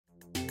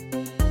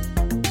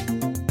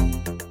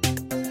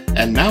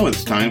And now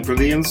it's time for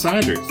The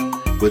Insiders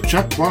with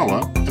Chuck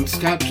Walla and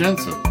Scott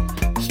Jensen,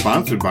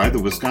 sponsored by the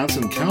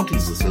Wisconsin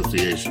Counties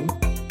Association.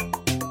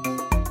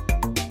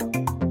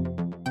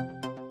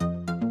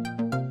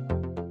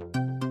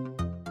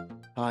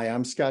 Hi,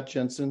 I'm Scott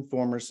Jensen,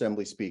 former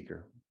Assembly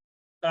Speaker.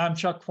 I'm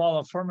Chuck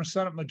Walla, former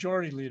Senate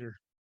Majority Leader.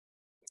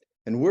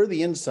 And we're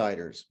the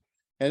Insiders.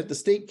 And at the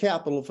state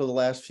capitol for the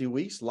last few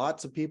weeks,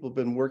 lots of people have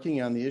been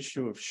working on the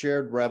issue of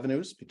shared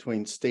revenues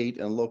between state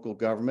and local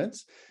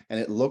governments. And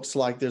it looks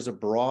like there's a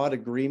broad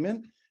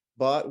agreement,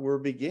 but we're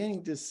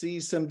beginning to see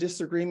some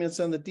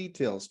disagreements on the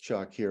details,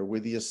 Chuck, here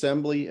with the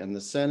Assembly and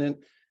the Senate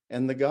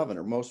and the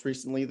governor. Most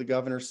recently, the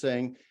governor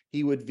saying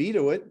he would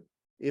veto it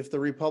if the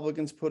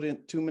Republicans put in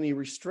too many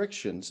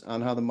restrictions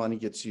on how the money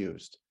gets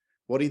used.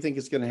 What do you think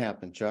is going to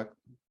happen, Chuck?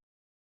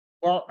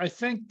 Well, I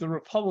think the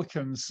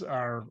Republicans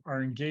are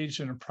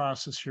engaged in a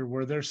process here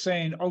where they're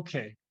saying,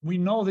 okay, we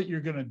know that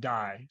you're going to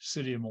die,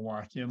 city of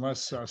Milwaukee,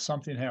 unless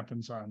something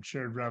happens on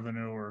shared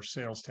revenue or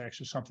sales tax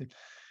or something.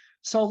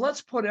 So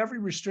let's put every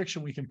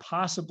restriction we can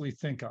possibly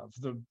think of,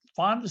 the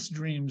fondest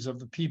dreams of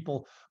the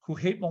people who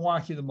hate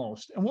Milwaukee the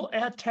most, and we'll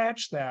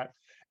attach that.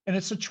 And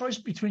it's a choice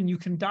between you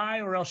can die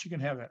or else you can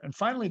have that. And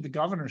finally, the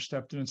governor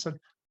stepped in and said,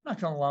 I'm not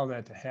going to allow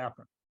that to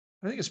happen.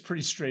 I think it's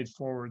pretty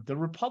straightforward. The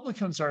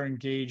Republicans are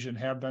engaged and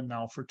have been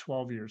now for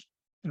 12 years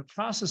in a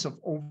process of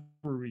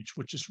overreach,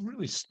 which is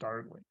really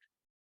startling.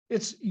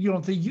 It's,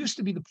 they used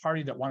to be the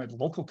party that wanted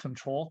local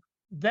control.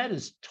 That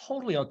is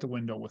totally out the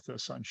window with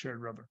this on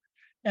shared revenue.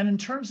 And in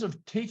terms of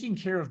taking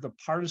care of the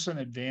partisan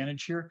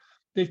advantage here,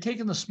 they've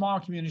taken the small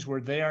communities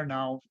where they are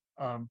now,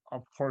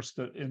 of course,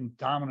 in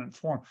dominant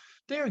form.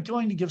 They are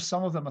going to give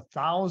some of them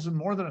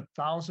more than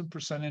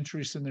 1,000%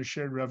 increase in their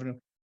shared revenue.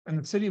 And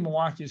the city of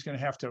Milwaukee is going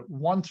to have to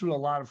run through a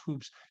lot of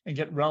hoops and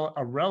get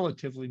a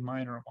relatively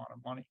minor amount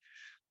of money.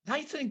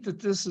 I think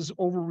that this is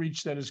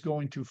overreach that is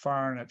going too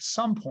far. And at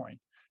some point,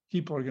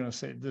 people are going to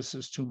say this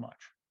is too much.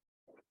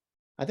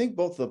 I think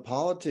both the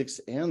politics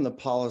and the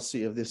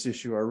policy of this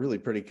issue are really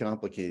pretty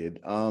complicated.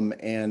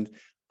 And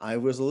I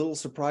was a little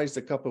surprised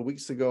a couple of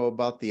weeks ago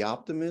about the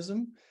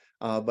optimism.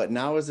 But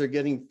now as they're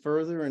getting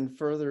further and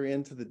further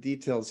into the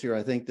details here,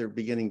 I think they're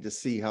beginning to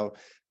see how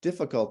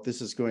difficult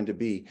this is going to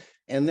be.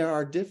 And there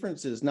are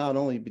differences not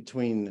only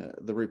between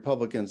the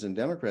Republicans and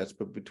Democrats,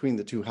 but between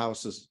the two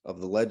houses of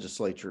the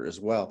legislature as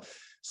well.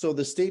 So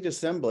the state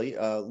assembly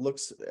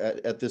looks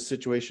at this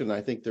situation.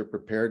 I think they're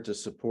prepared to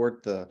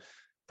support the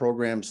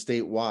program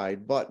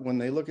statewide. But when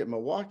they look at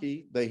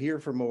Milwaukee, they hear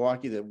from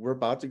Milwaukee that we're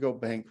about to go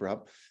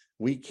bankrupt.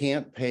 We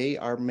can't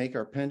make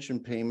our pension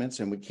payments,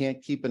 and we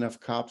can't keep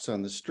enough cops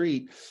on the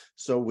street.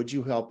 So would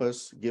you help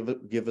us, give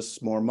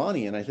us more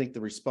money? And I think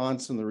the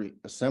response from the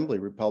Assembly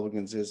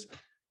Republicans is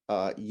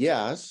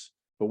yes,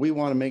 but we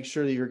want to make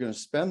sure that you're going to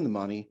spend the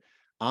money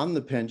on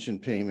the pension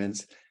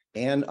payments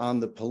and on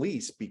the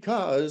police,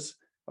 because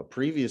a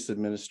previous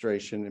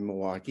administration in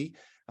Milwaukee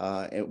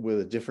with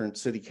a different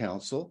city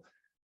council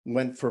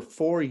went for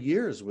 4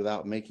 years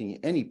without making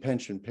any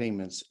pension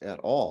payments at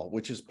all,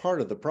 which is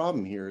part of the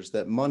problem here, is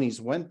that monies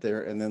went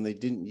there and then they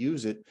didn't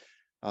use it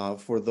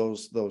for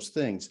those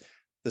things.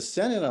 The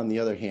Senate, on the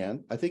other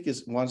hand, I think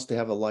wants to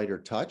have a lighter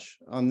touch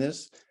on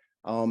this.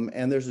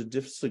 And there's a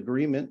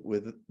disagreement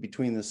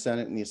between the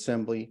Senate and the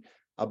Assembly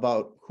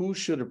about who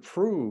should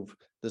approve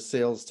the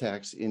sales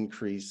tax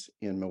increase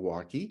in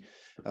Milwaukee.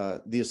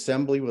 The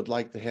Assembly would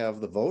like to have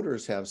the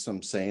voters have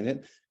some say in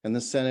it. And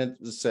the Senate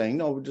is saying,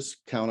 no, we'll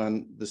just count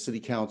on the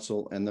city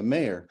council and the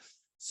mayor.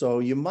 So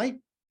you might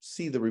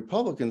see the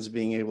Republicans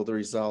being able to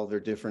resolve their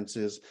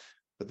differences.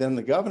 But then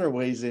the governor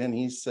weighs in.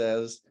 He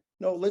says,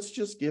 no, let's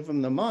just give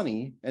them the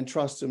money and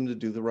trust them to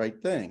do the right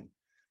thing.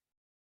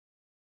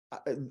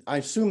 I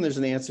assume there's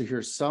an answer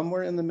here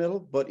somewhere in the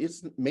middle, but it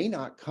may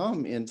not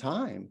come in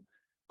time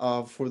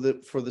for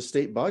the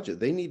state budget.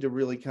 They need to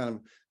really kind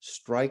of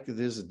strike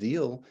this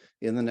deal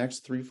in the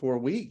next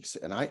 3-4 weeks.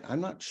 And I'm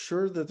not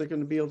sure that they're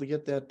going to be able to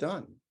get that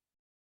done.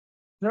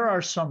 There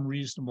are some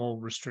reasonable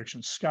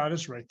restrictions. Scott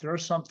is right. There are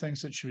some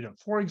things that should be done.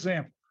 For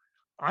example,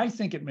 I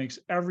think it makes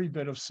every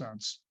bit of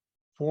sense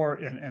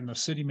and the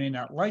city may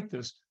not like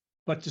this,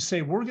 but to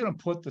say we're going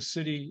to put the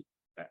city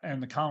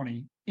and the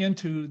county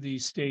into the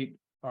state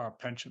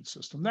pension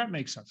system. That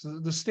makes sense.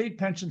 The state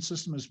pension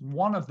system is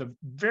one of the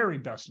very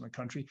best in the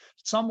country.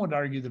 Some would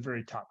argue the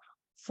very top.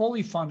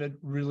 Fully funded,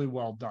 really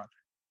well done.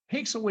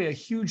 Takes away a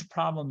huge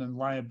problem and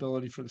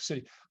liability for the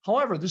city.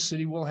 However, the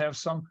city will have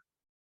some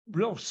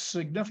real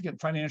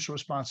significant financial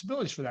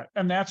responsibilities for that.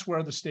 And that's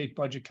where the state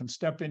budget can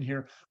step in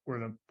here.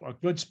 We're in a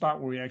good spot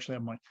where we actually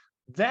have money.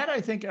 That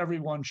I think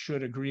everyone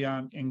should agree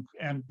on.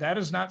 And that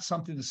is not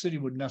something the city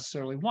would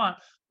necessarily want,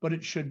 but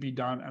it should be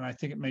done. And I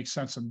think it makes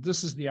sense. And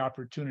this is the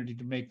opportunity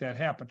to make that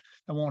happen.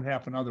 It won't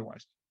happen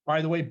otherwise. By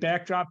the way,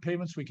 backdrop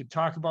payments, we could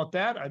talk about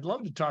that. I'd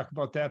love to talk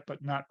about that,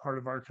 but not part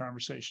of our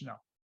conversation now.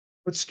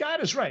 But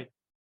Scott is right.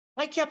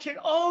 I kept hearing,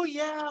 oh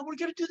yeah, we're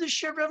going to do this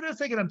shared revenue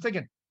thing. And I'm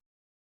thinking,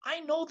 I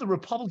know the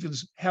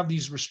Republicans have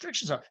these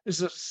restrictions on. Is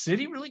the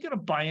city really going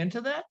to buy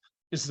into that?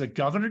 Is the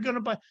governor going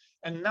to buy?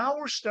 And now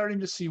we're starting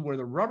to see where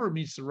the rubber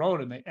meets the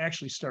road and they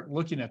actually start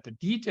looking at the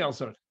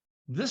details of it.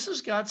 This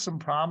has got some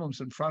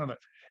problems in front of it.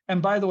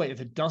 And by the way,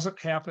 if it doesn't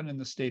happen in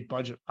the state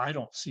budget, I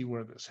don't see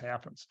where this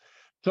happens.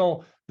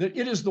 So that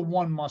it is the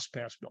one must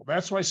pass bill.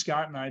 That's why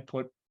Scott and I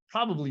put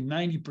probably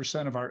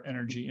 90% of our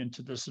energy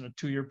into this in a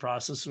 2-year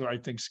process. So I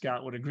think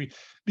Scott would agree,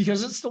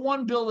 because it's the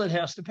one bill that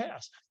has to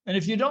pass. And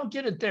if you don't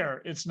get it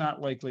there, it's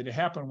not likely to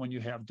happen when you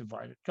have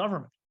divided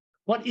government.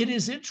 But it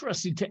is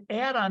interesting to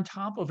add on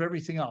top of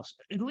everything else,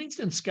 at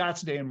least in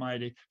Scott's day and my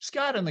day,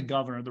 Scott and the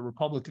governor, the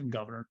Republican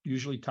governor,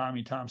 usually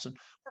Tommy Thompson,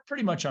 were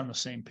pretty much on the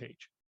same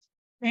page.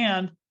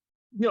 And,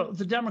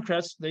 the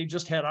Democrats, they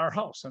just had our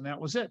house and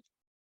that was it.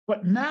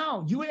 But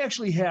now you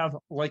actually have,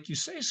 like you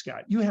say,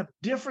 Scott, you have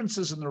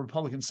differences in the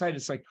Republican side.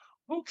 It's like,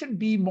 who can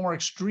be more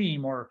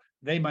extreme, or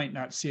they might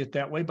not see it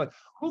that way, but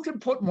who can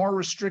put more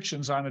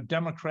restrictions on a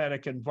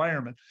Democratic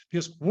environment?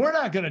 Because we're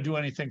not going to do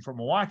anything for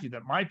Milwaukee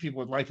that my people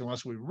would like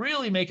unless we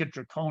really make it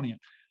draconian.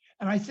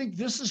 And I think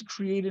this is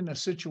creating a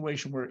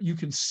situation where you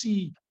can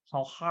see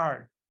how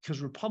hard, because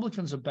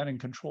Republicans have been in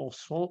control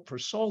for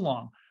so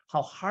long,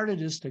 how hard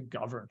it is to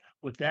govern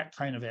with that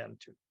kind of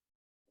attitude.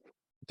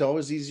 It's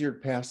always easier to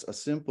pass a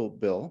simple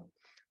bill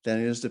than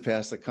it is to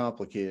pass a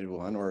complicated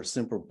one or a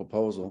simple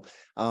proposal.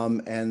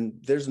 And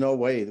there's no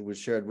way that with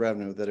shared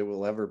revenue that it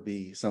will ever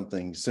be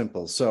something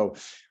simple. So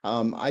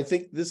I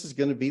think this is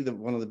going to be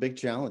one of the big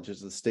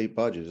challenges of the state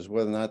budget, is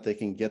whether or not they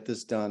can get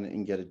this done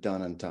and get it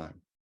done on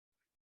time.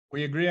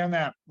 We agree on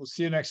that. We'll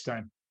see you next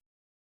time.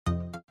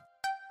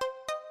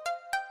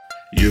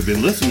 You've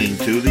been listening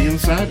to The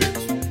Insiders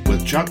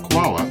with Chuck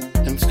Chvala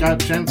and Scott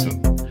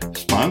Jensen,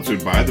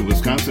 sponsored by the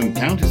Wisconsin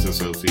Counties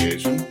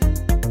Association